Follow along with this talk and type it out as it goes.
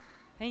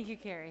Thank you,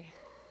 Carrie.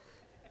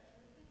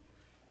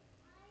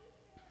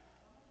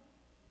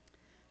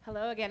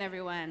 Hello again,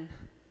 everyone.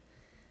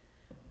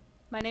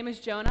 My name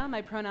is Jonah.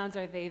 My pronouns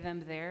are they,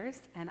 them,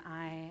 theirs, and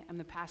I am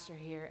the pastor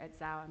here at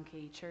Zao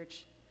MKE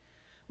Church.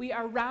 We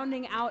are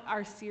rounding out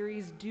our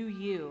series, Do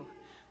You,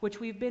 which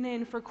we've been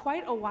in for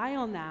quite a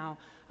while now,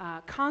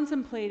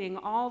 contemplating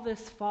all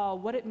this fall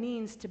what it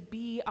means to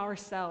be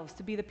ourselves,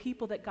 to be the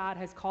people that God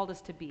has called us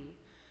to be.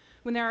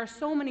 When there are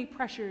so many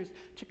pressures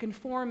to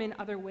conform in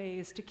other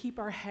ways, to keep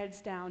our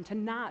heads down, to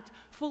not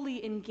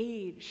fully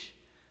engage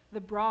the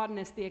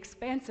broadness, the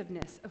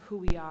expansiveness of who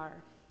we are.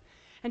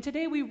 And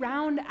today we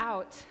round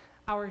out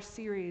our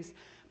series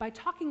by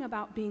talking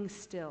about being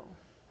still,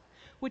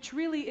 which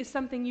really is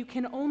something you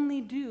can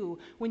only do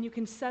when you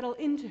can settle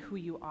into who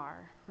you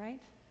are, right?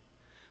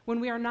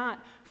 When we are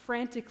not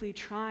frantically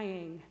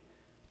trying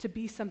to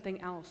be something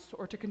else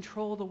or to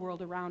control the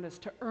world around us,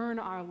 to earn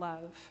our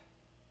love.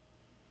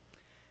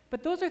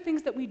 But those are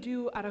things that we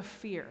do out of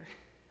fear,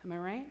 am I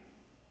right?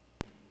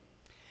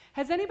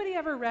 Has anybody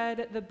ever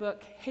read the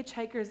book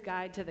Hitchhiker's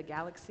Guide to the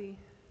Galaxy?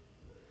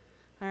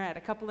 All right,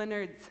 a couple of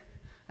nerds.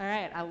 All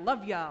right, I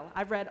love y'all.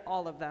 I've read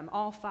all of them,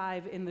 all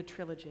 5 in the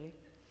trilogy.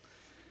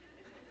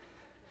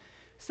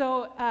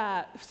 So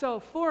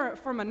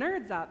for my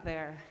nerds out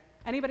there,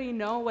 anybody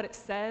know what it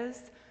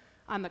says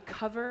on the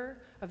cover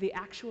of the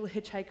actual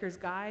Hitchhiker's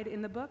Guide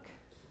in the book?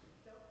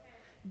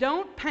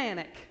 Don't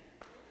panic.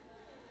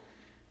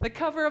 The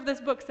cover of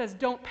this book says,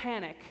 "Don't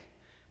panic,"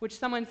 which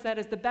someone said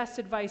is the best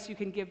advice you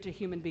can give to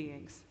human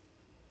beings.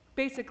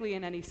 Basically,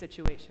 in any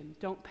situation,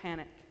 don't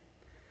panic.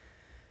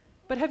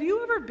 But have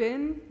you ever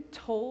been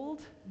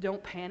told,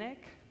 don't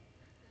panic?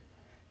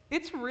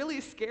 It's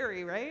really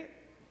scary, right?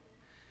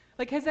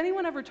 Like, has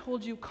anyone ever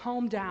told you,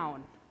 calm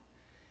down?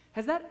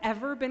 Has that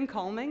ever been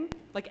calming?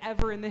 Like,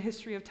 ever in the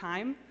history of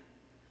time?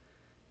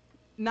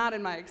 Not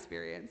in my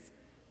experience.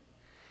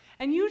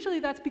 And usually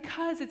that's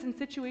because it's in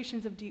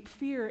situations of deep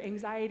fear,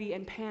 anxiety,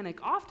 and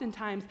panic.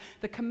 Oftentimes,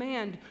 the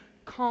command,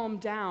 calm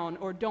down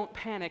or don't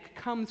panic,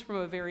 comes from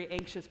a very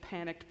anxious,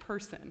 panicked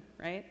person,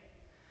 right?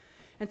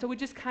 And so we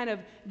just kind of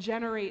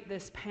generate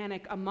this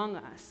panic among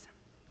us.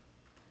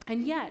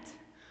 And yet,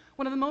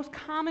 one of the most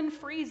common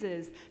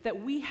phrases that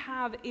we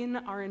have in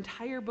our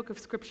entire book of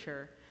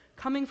Scripture,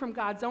 coming from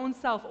God's own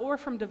self or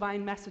from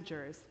divine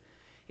messengers,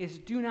 is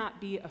do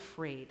not be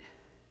afraid.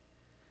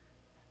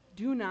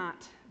 Do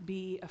not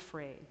be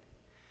afraid.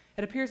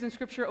 It appears in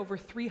Scripture over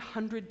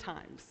 300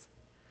 times.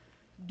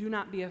 Do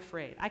not be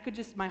afraid.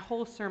 My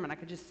whole sermon, I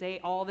could just say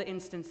all the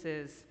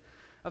instances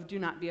of do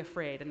not be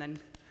afraid and then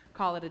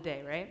call it a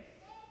day, right?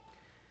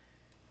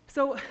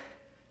 So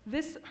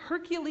this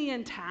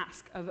Herculean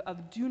task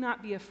of do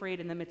not be afraid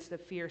in the midst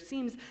of fear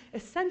seems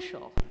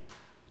essential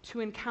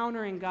to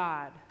encountering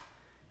God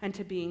and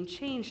to being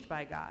changed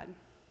by God.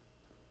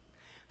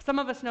 Some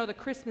of us know the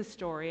Christmas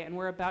story, and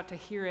we're about to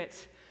hear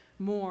it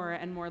more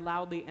and more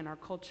loudly in our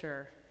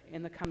culture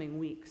in the coming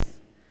weeks.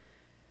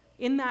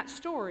 In that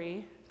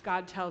story,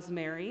 God tells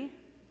Mary,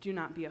 do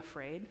not be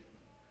afraid.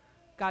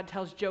 God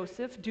tells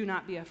Joseph, do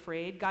not be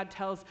afraid. God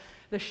tells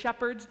the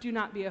shepherds, do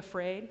not be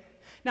afraid.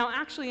 Now,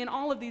 actually, in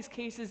all of these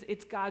cases,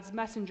 it's God's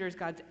messengers,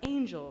 God's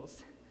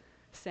angels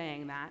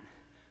saying that,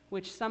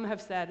 which some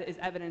have said is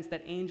evidence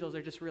that angels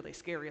are just really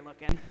scary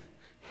looking.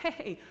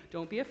 Hey,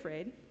 don't be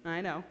afraid.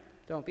 I know,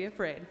 don't be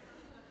afraid.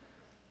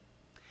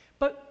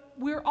 But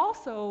we're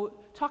also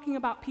talking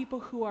about people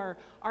who are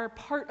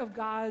part of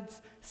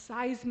God's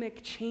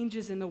seismic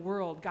changes in the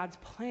world, God's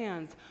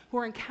plans, who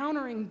are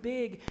encountering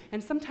big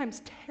and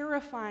sometimes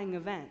terrifying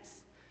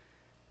events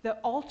that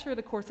alter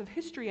the course of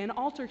history and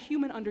alter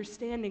human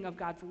understanding of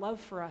God's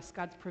love for us,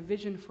 God's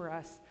provision for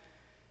us,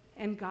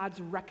 and God's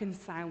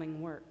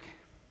reconciling work.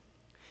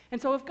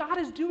 And so if God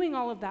is doing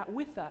all of that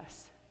with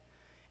us,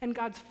 and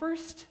God's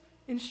first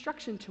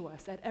instruction to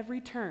us at every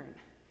turn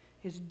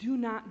is do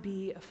not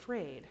be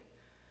afraid,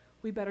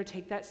 we better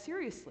take that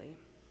seriously.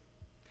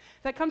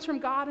 That comes from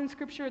God in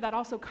Scripture. That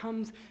also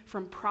comes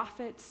from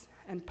prophets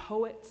and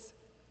poets.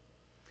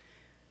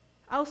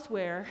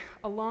 Elsewhere,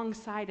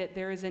 alongside it,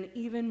 there is an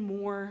even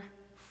more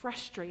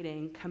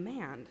frustrating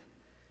command: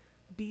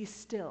 be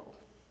still.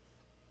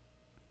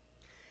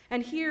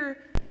 And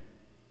here,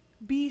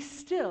 be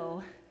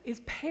still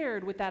is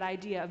paired with that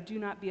idea of do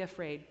not be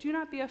afraid. Do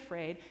not be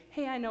afraid.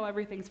 Hey, I know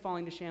everything's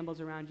falling to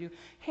shambles around you.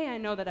 Hey, I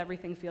know that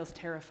everything feels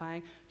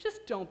terrifying.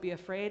 Just don't be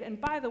afraid.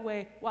 And by the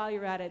way, while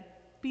you're at it,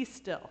 be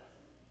still.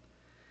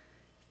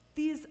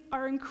 These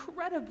are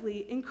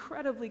incredibly,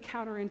 incredibly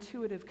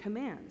counterintuitive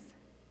commands.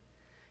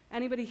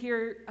 Anybody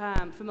here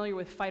familiar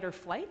with fight or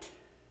flight?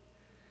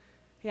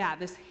 Yeah,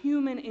 this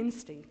human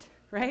instinct,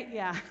 right?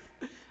 Yeah.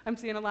 I'm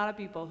seeing a lot of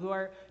people who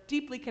are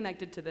deeply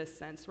connected to this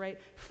sense,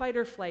 right? Fight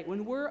or flight.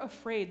 When we're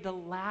afraid, the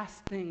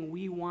last thing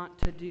we want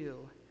to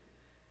do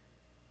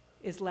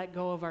is let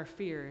go of our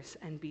fears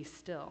and be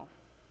still.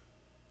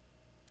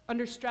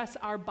 Under stress,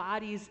 our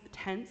bodies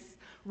tense,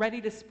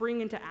 ready to spring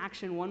into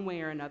action one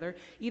way or another,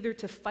 either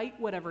to fight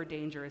whatever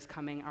danger is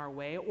coming our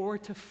way or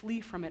to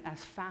flee from it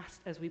as fast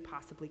as we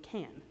possibly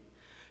can.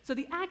 So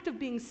the act of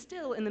being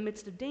still in the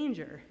midst of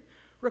danger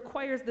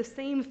requires the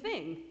same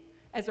thing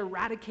as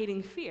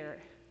eradicating fear,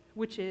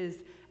 which is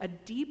a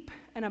deep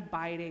and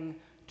abiding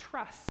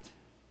trust.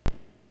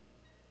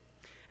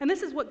 And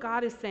this is what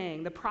God is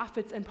saying, the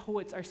prophets and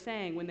poets are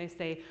saying when they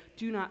say,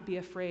 do not be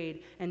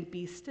afraid and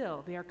be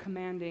still. They are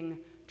commanding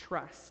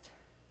trust.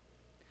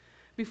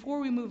 Before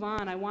we move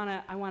on, I want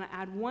to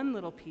add one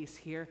little piece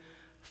here.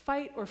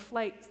 Fight or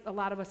flight, a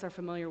lot of us are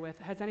familiar with.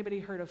 Has anybody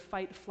heard of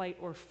fight, flight,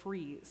 or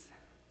freeze?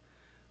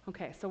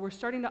 Okay, so we're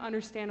starting to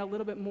understand a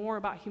little bit more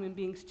about human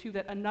beings too,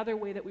 that another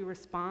way that we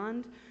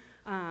respond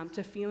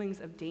to feelings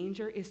of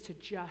danger is to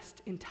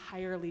just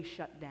entirely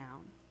shut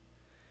down.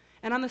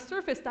 And on the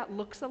surface, that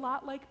looks a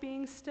lot like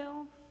being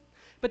still,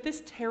 but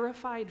this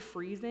terrified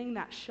freezing,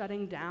 that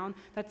shutting down,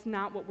 that's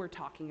not what we're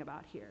talking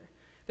about here.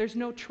 There's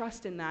no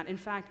trust in that. In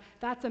fact,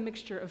 that's a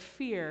mixture of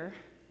fear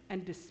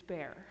and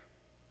despair.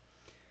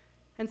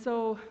 And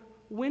so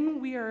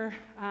when we are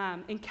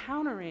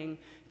encountering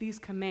these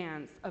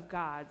commands of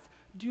God's,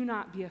 do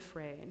not be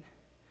afraid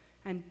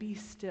and be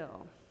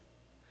still.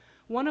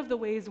 One of the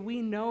ways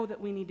we know that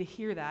we need to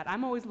hear that,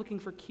 I'm always looking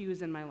for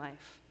cues in my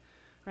life,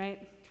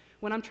 right?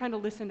 When I'm trying to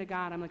listen to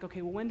God, I'm like,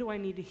 okay, well, when do I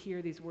need to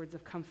hear these words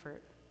of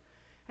comfort?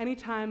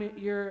 Anytime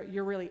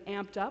you're really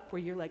amped up,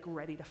 where you're like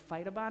ready to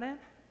fight about it.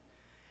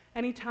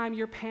 Anytime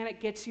your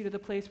panic gets you to the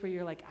place where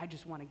you're like, I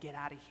just want to get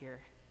out of here.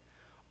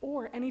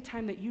 Or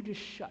anytime that you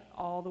just shut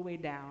all the way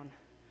down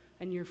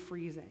and you're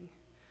freezing.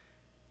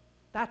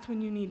 That's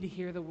when you need to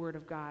hear the word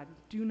of God.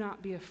 Do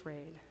not be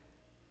afraid.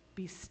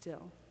 Be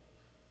still.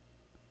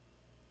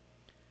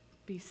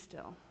 Be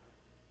still.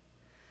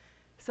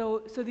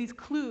 So these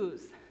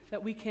clues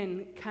that we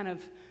can kind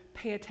of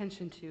pay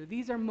attention to,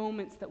 these are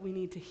moments that we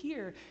need to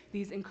hear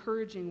these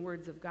encouraging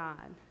words of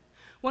God.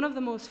 One of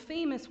the most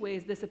famous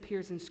ways this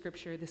appears in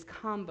Scripture, this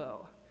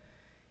combo,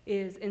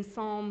 is in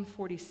Psalm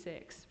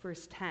 46,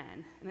 verse 10,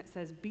 and it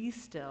says, be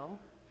still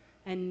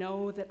and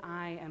know that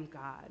I am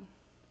God.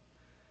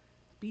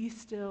 Be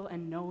still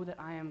and know that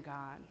I am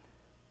God.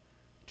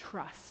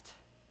 Trust,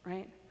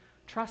 right?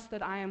 Trust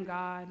that I am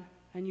God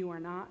and you are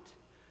not.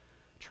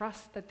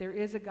 Trust that there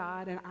is a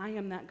God and I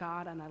am that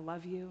God and I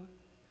love you.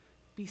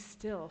 Be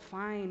still.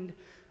 Find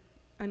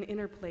an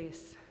inner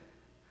place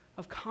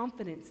of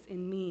confidence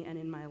in me and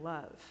in my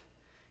love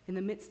in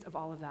the midst of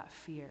all of that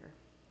fear.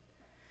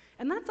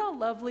 And that's all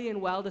lovely and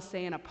well to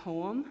say in a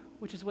poem,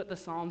 which is what the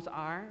Psalms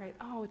are, right?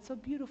 Oh, it's so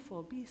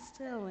beautiful. Be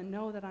still and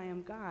know that I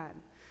am God.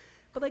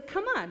 But like,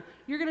 come on,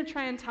 you're going to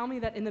try and tell me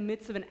that in the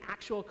midst of an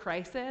actual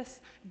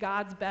crisis,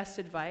 God's best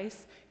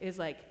advice is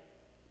like,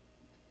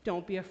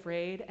 don't be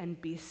afraid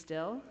and be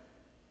still?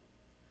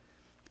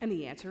 And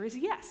the answer is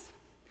yes.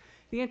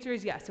 The answer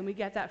is yes, and we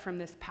get that from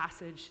this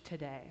passage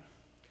today.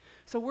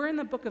 So we're in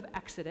the book of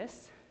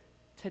Exodus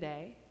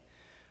today,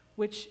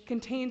 which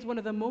contains one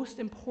of the most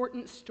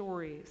important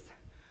stories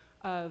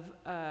of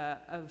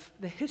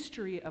the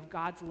history of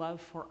God's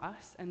love for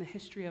us and the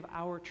history of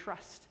our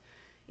trust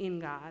in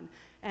God.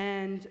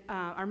 And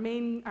our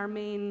main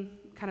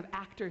kind of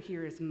actor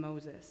here is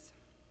Moses.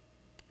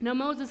 Now,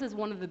 Moses is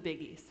one of the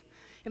biggies.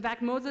 In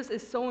fact, Moses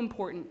is so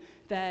important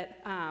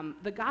that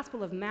the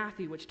Gospel of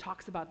Matthew, which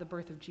talks about the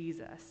birth of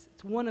Jesus,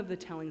 it's one of the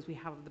tellings we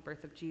have of the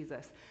birth of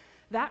Jesus.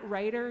 That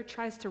writer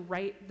tries to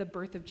write the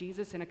birth of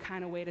Jesus in a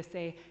kind of way to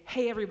say,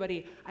 hey,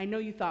 everybody, I know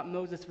you thought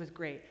Moses was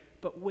great,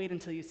 but wait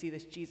until you see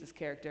this Jesus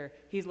character.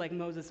 He's like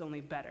Moses,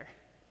 only better.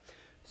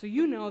 So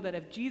you know that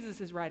if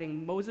Jesus is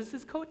riding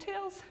Moses'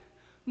 coattails,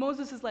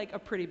 Moses is like a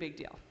pretty big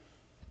deal.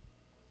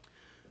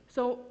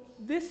 So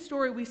this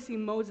story, we see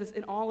Moses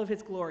in all of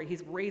his glory.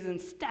 He's raising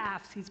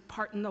staffs, he's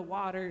parting the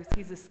waters,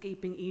 he's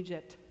escaping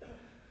Egypt.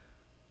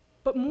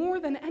 But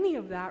more than any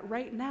of that,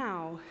 right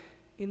now,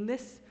 in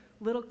this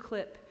little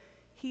clip,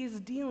 he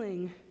is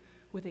dealing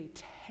with a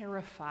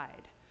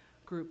terrified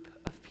group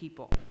of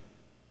people.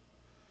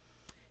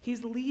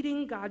 He's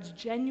leading God's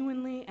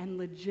genuinely and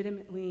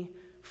legitimately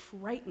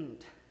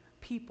frightened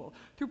people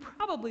through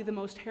probably the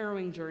most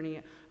harrowing journey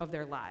of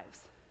their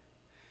lives.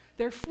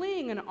 They're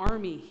fleeing an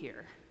army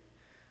here,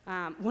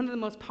 one of the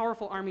most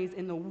powerful armies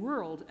in the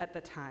world at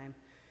the time,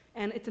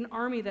 and it's an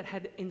army that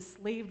had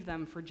enslaved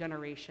them for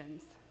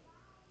generations.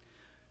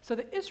 So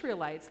the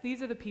Israelites,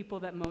 these are the people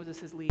that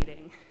Moses is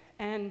leading.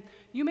 And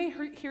you may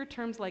hear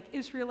terms like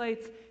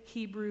Israelites,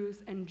 Hebrews,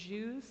 and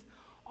Jews.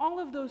 All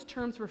of those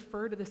terms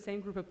refer to the same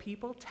group of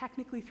people,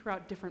 technically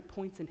throughout different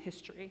points in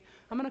history.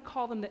 I'm going to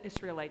call them the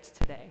Israelites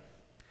today.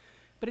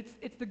 But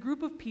it's the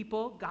group of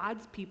people,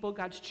 God's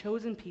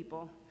chosen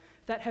people,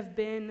 that have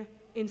been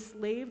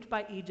enslaved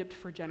by Egypt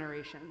for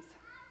generations.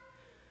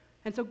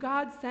 And so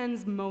God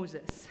sends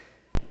Moses.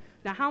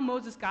 Now, how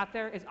Moses got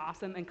there is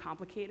awesome and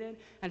complicated,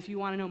 and if you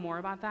want to know more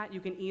about that,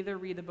 you can either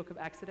read the book of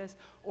Exodus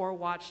or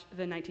watch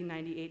the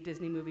 1998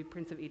 Disney movie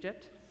Prince of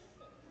Egypt.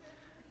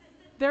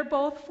 They're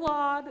both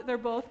flawed, they're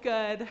both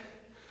good.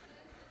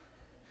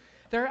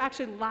 There are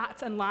actually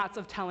lots and lots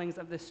of tellings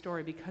of this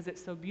story because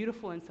it's so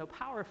beautiful and so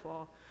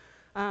powerful.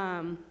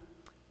 But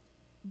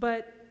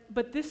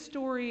but this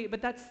story,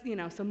 but that's,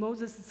 so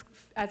Moses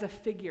as a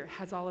figure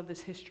has all of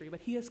this history, but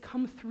he has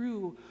come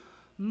through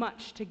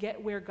much to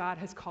get where God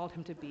has called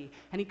him to be.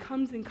 And he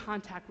comes in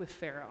contact with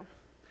Pharaoh.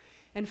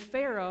 And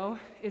Pharaoh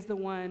is the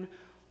one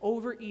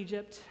over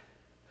Egypt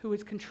who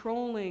is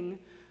controlling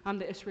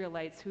the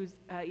Israelites,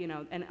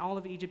 and all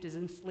of Egypt is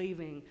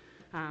enslaving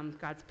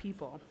God's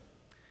people.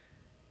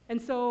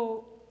 And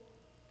so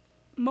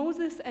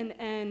Moses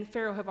and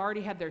Pharaoh have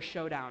already had their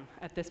showdown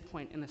at this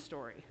point in the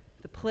story.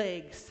 The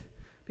plagues.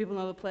 People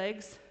know the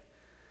plagues?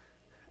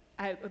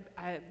 I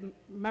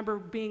remember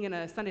being in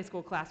a Sunday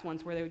school class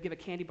once where they would give a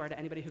candy bar to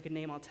anybody who could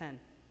name all 10.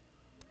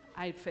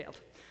 I failed.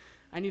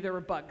 I knew there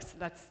were bugs.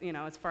 That's,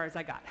 as far as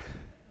I got.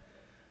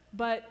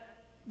 But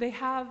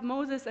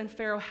Moses and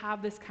Pharaoh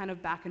have this kind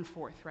of back and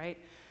forth, right?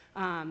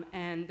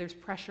 And there's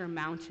pressure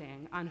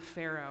mounting on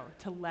Pharaoh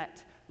to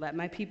let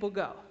my people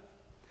go.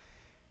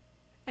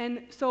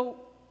 And so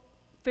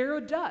Pharaoh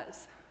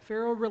does.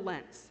 Pharaoh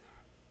relents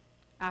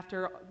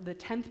after the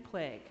 10th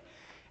plague.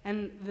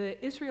 And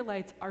the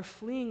Israelites are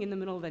fleeing in the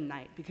middle of the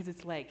night because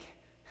it's like,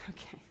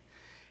 okay.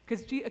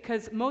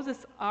 Because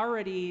Moses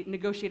already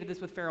negotiated this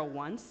with Pharaoh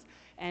once,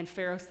 and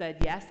Pharaoh said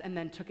yes and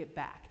then took it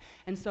back.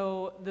 And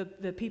so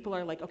the people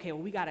are like, okay,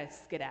 well, we got to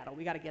skedaddle.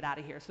 We got to get out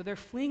of here. So they're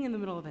fleeing in the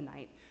middle of the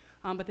night.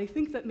 But they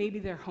think that maybe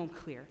they're home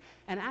clear.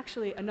 And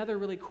actually, another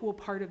really cool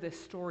part of this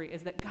story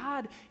is that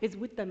God is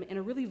with them in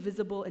a really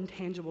visible and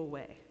tangible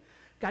way.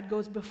 God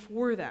goes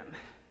before them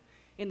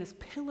in this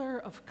pillar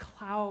of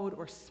cloud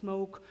or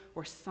smoke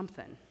or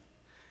something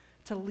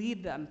to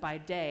lead them by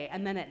day.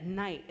 And then at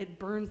night, it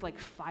burns like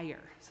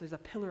fire. So there's a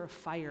pillar of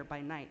fire by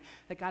night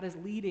that God is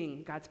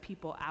leading God's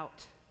people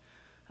out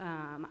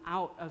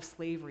of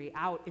slavery,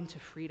 out into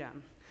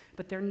freedom.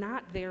 But they're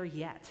not there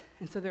yet.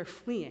 And so they're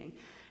fleeing.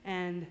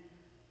 And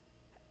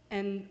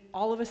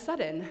all of a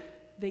sudden,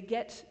 they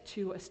get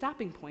to a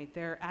stopping point.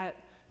 They're at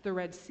the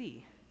Red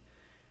Sea.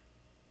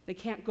 They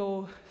can't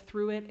go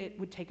through it. It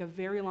would take a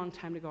very long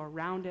time to go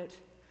around it.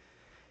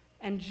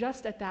 And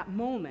just at that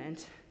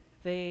moment,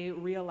 they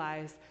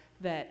realize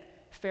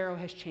that Pharaoh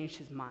has changed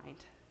his mind.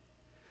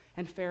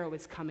 And Pharaoh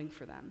is coming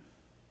for them.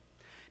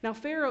 Now,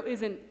 Pharaoh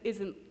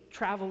isn't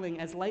traveling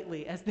as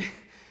lightly as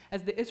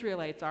the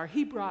Israelites are.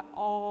 He brought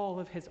all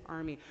of his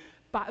army.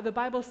 The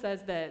Bible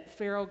says that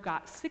Pharaoh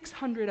got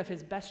 600 of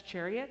his best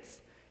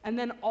chariots, and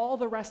then all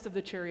the rest of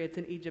the chariots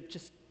in Egypt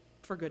just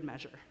for good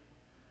measure.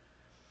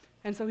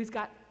 And so he's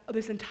got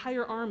this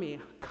entire army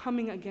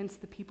coming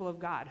against the people of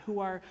God who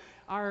are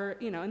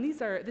and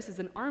this is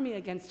an army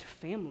against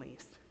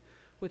families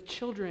with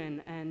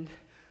children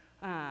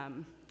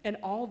and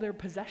all their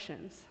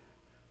possessions,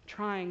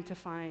 trying to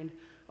find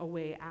a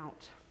way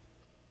out.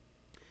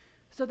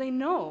 So they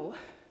know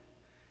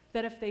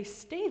that if they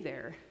stay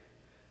there,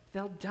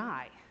 they'll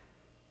die.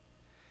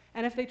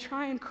 And if they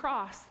try and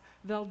cross,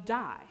 they'll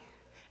die.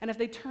 And if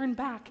they turn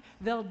back,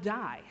 they'll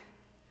die.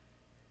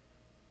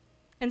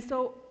 And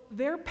so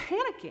they're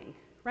panicking,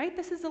 right?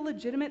 This is a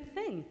legitimate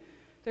thing.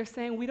 They're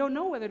saying, we don't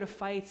know whether to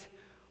fight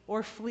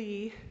or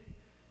flee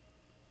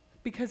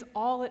because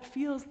all it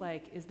feels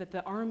like is that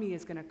the army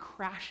is going to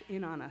crash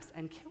in on us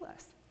and kill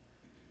us.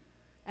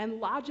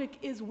 And logic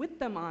is with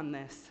them on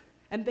this.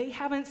 And they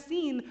haven't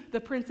seen The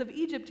Prince of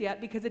Egypt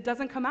yet because it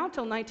doesn't come out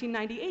till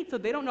 1998, so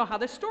they don't know how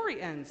the story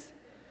ends.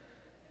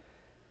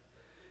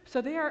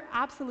 So they are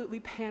absolutely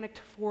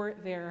panicked for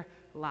their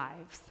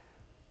lives.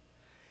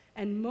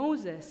 And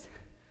Moses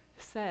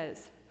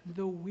says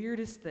the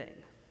weirdest thing.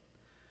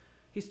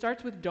 He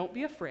starts with, don't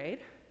be afraid,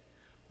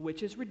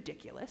 which is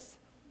ridiculous.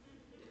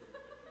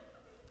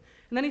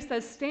 And then he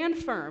says, stand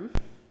firm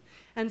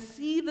and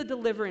see the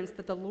deliverance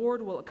that the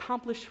Lord will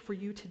accomplish for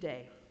you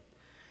today.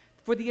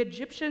 For the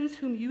Egyptians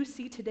whom you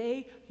see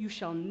today, you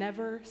shall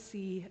never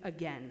see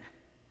again.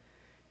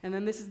 And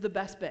then this is the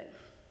best bit.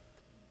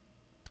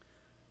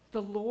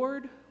 The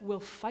Lord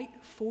will fight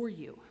for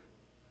you.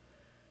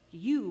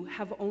 You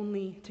have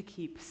only to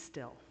keep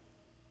still.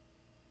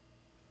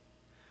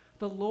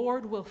 The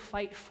Lord will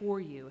fight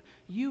for you.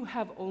 You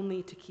have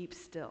only to keep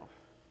still.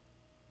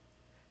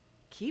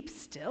 Keep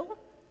still?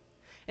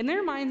 In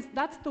their minds,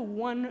 that's the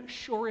one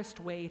surest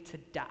way to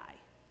die.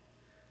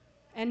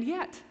 And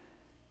yet,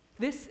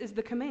 this is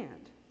the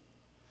command.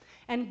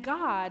 And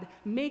God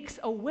makes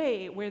a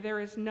way where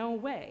there is no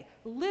way.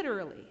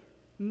 Literally,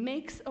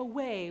 makes a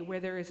way where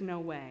there is no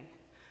way.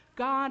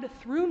 God,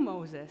 through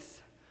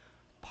Moses,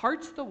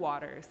 parts the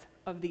waters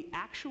of the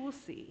actual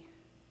sea,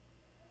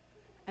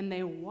 and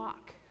they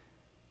walk.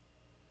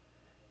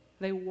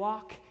 They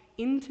walk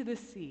into the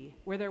sea.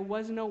 Where there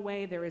was no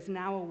way, there is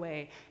now a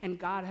way, and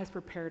God has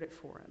prepared it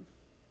for him.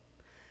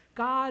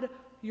 God,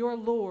 your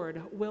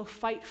Lord, will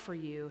fight for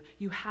you.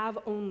 You have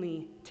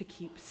only to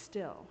keep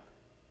still.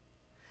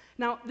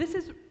 Now, this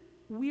is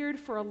weird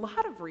for a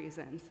lot of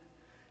reasons,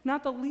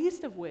 not the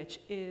least of which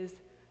is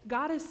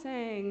God is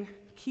saying,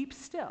 keep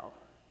still.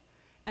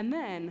 And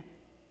then,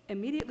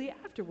 immediately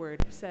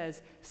afterward,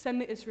 says, send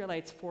the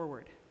Israelites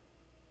forward.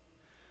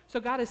 So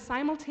God is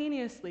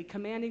simultaneously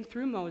commanding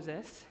through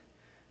Moses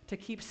to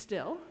keep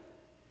still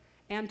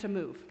and to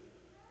move.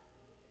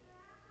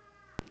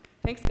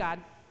 Thanks, God.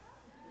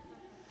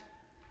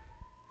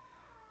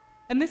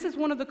 And this is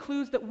one of the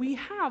clues that we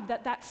have,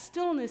 that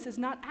stillness is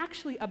not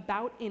actually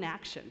about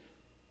inaction.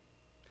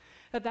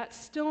 That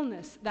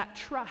stillness, that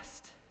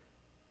trust,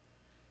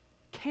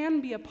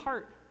 can be a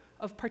part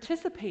of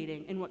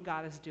participating in what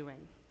God is doing.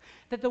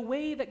 That the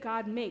way that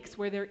God makes,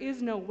 where there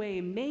is no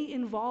way, may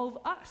involve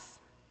us.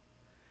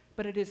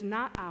 But it is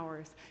not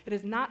ours. It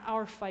is not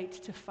our fight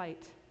to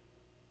fight.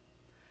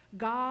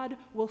 God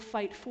will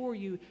fight for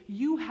you.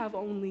 You have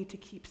only to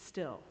keep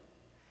still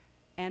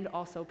and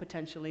also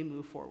potentially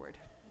move forward.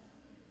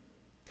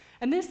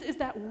 And this is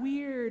that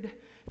weird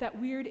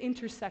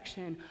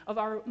intersection of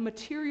our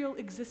material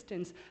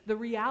existence, the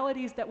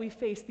realities that we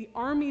face, the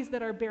armies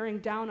that are bearing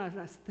down on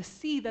us, the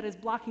sea that is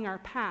blocking our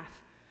path,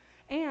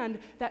 and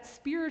that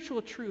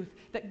spiritual truth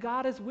that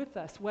God is with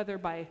us, whether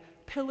by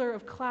pillar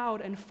of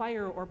cloud and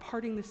fire or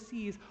parting the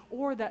seas,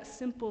 or that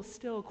simple,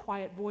 still,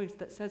 quiet voice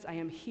that says, I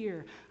am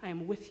here, I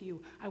am with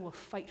you, I will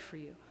fight for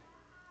you.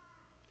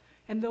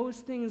 And those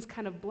things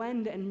kind of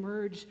blend and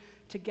merge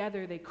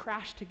together, they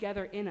crash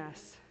together in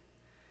us.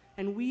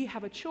 And we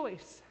have a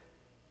choice.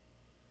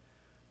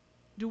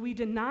 Do we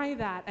deny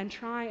that and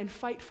try and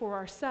fight for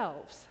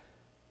ourselves?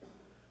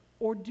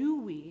 Or do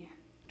we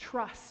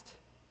trust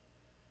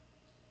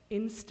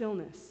in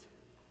stillness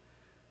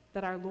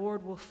that our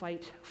Lord will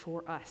fight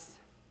for us?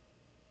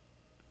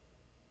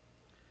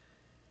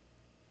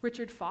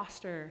 Richard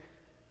Foster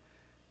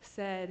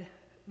said,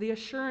 "The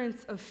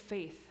assurance of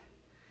faith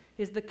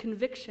is the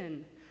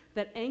conviction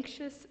that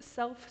anxious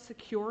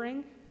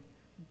self-securing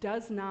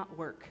does not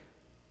work.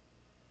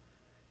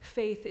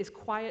 Faith is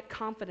quiet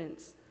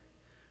confidence,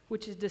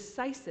 which is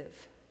decisive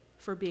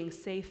for being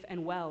safe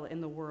and well in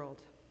the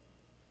world."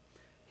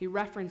 He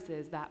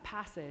references that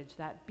passage,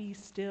 that be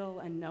still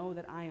and know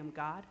that I am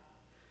God.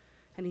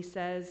 And he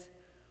says,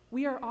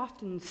 we are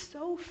often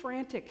so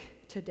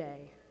frantic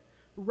today,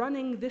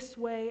 running this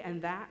way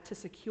and that to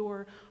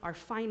secure our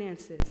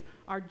finances,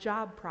 our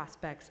job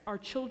prospects, our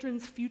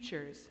children's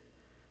futures.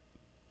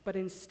 But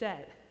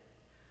instead,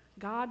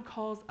 God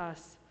calls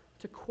us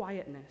to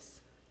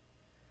quietness.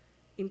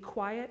 In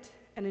quiet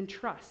and in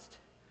trust,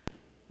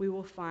 we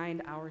will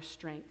find our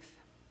strength.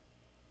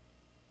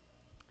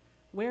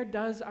 Where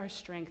does our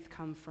strength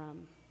come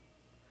from?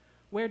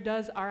 Where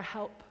does our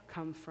help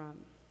come from?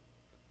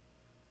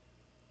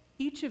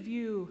 Each of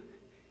you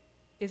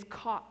is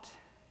caught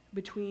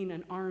between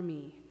an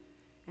army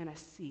and a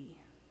sea.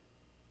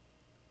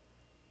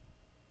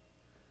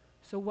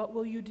 So what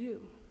will you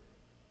do?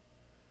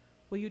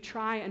 Will you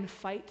try and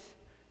fight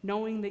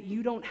knowing that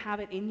you don't have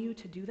it in you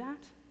to do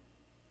that?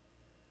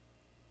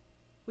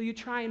 Will you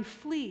try and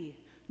flee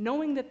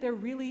knowing that there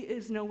really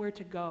is nowhere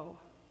to go?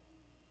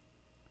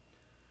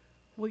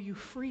 Will you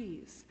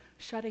freeze,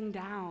 shutting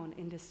down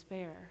in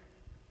despair?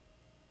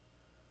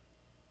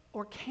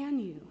 Or can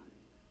you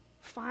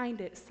find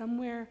it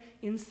somewhere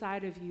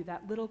inside of you,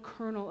 that little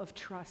kernel of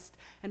trust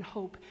and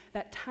hope,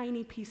 that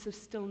tiny piece of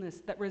stillness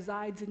that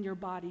resides in your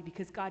body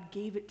because God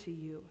gave it to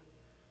you?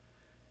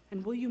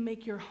 And will you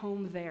make your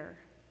home there?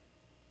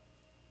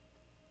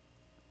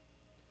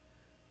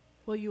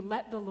 Will you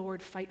let the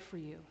Lord fight for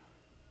you,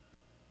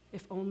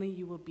 if only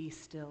you will be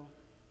still?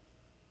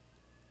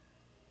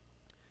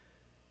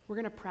 We're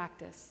going to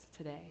practice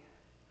today.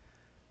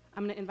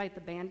 I'm going to invite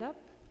the band up.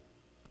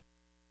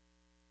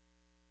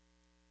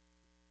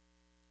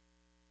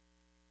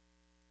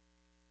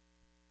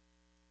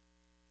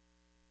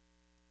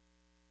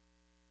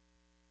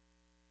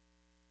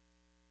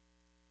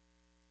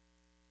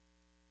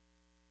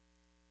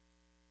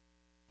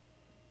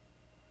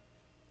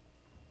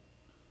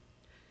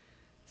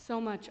 So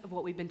much of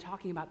what we've been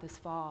talking about this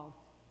fall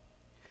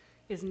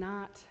is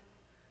not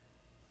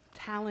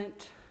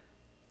talent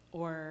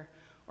or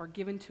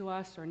given to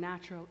us or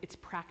natural, it's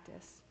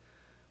practice.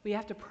 We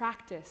have to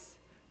practice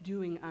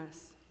doing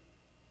us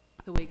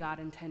the way God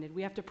intended.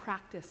 We have to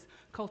practice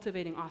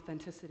cultivating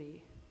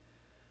authenticity.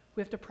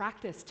 We have to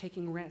practice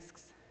taking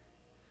risks.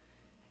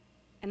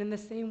 And in the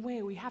same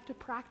way, we have to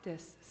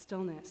practice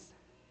stillness.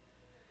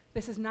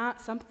 This is not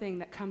something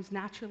that comes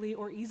naturally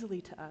or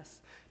easily to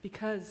us,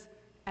 because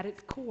at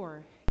its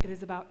core, it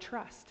is about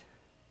trust.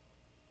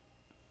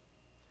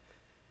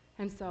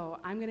 And so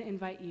I'm going to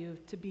invite you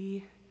to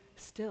be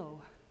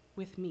still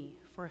with me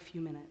for a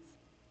few minutes.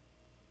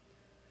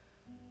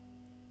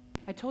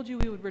 I told you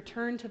we would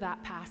return to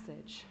that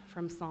passage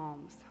from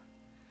Psalms.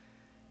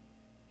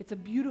 It's a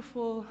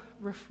beautiful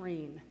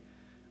refrain.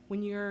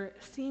 When you're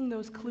seeing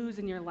those clues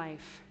in your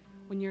life,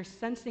 when you're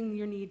sensing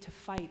your need to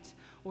fight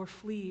or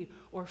flee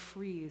or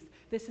freeze,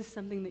 this is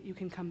something that you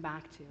can come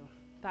back to.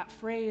 That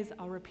phrase,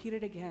 I'll repeat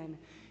it again,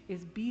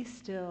 is be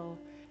still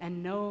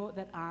and know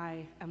that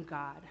I am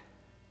God.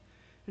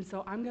 And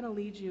so I'm going to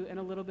lead you in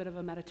a little bit of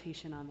a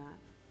meditation on that.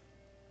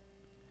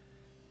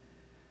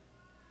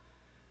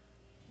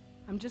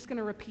 I'm just going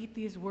to repeat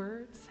these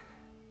words,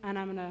 and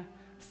I'm going to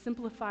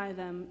simplify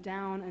them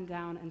down and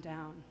down and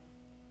down.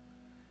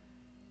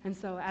 And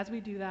so as we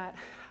do that,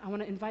 I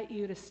want to invite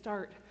you to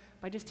start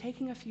by just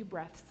taking a few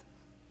breaths.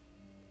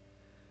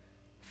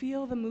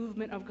 Feel the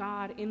movement of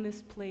God in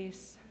this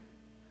place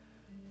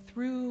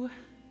through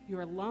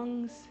your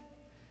lungs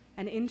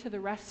and into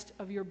the rest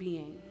of your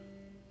being.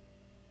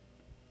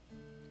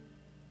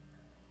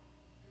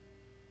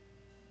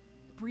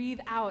 Breathe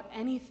out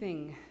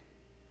anything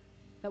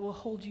that will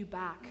hold you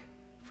back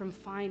from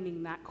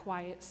finding that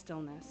quiet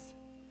stillness.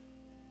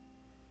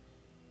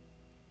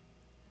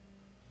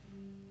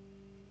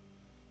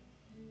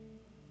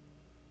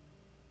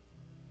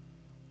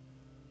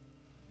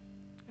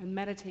 And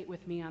meditate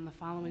with me on the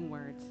following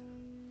words.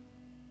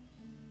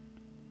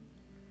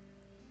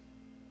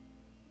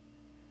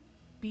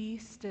 Be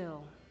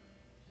still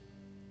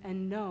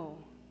and know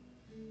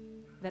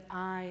that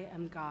I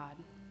am God.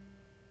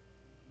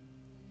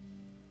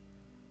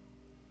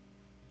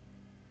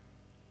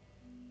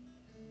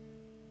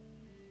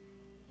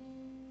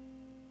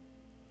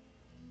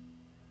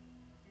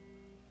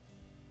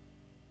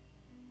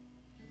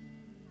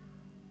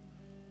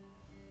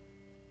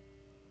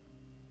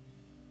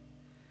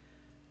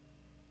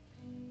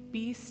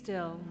 Be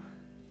still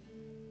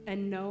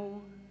and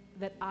know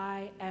that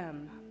I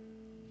am.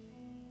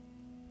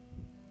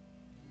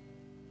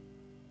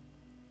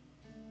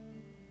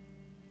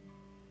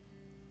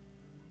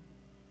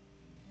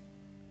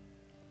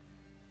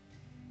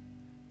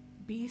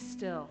 Be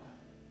still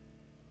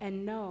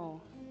and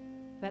know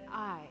that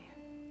I.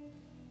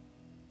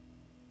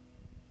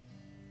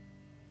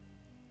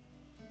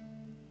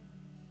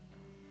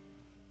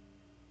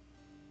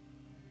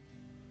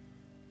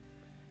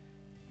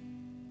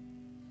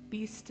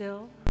 Be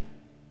still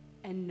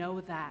and know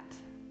that.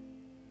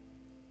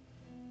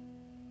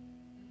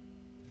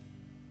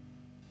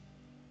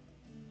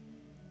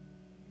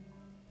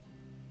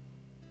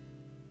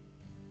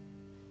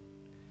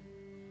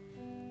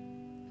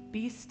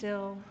 Be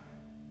still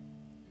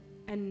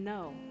and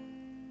know.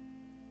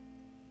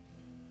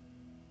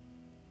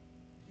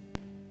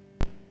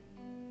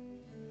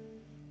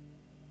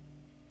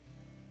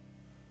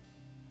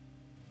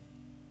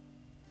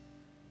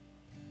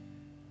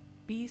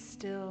 Be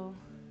still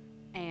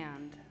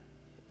and.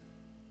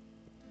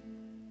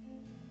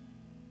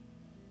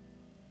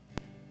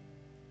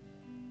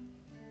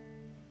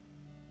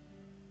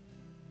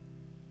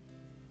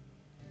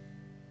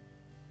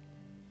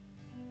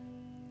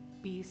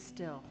 Be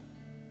still.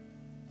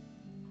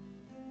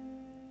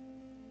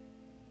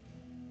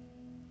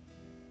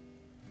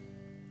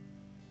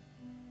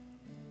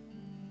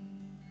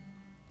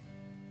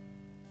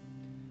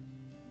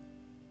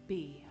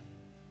 Be.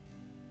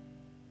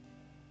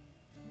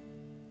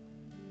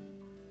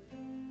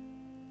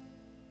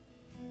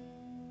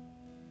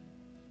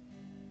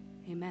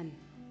 Amen.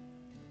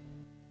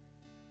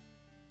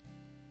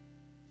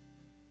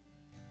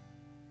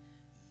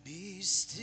 Be still.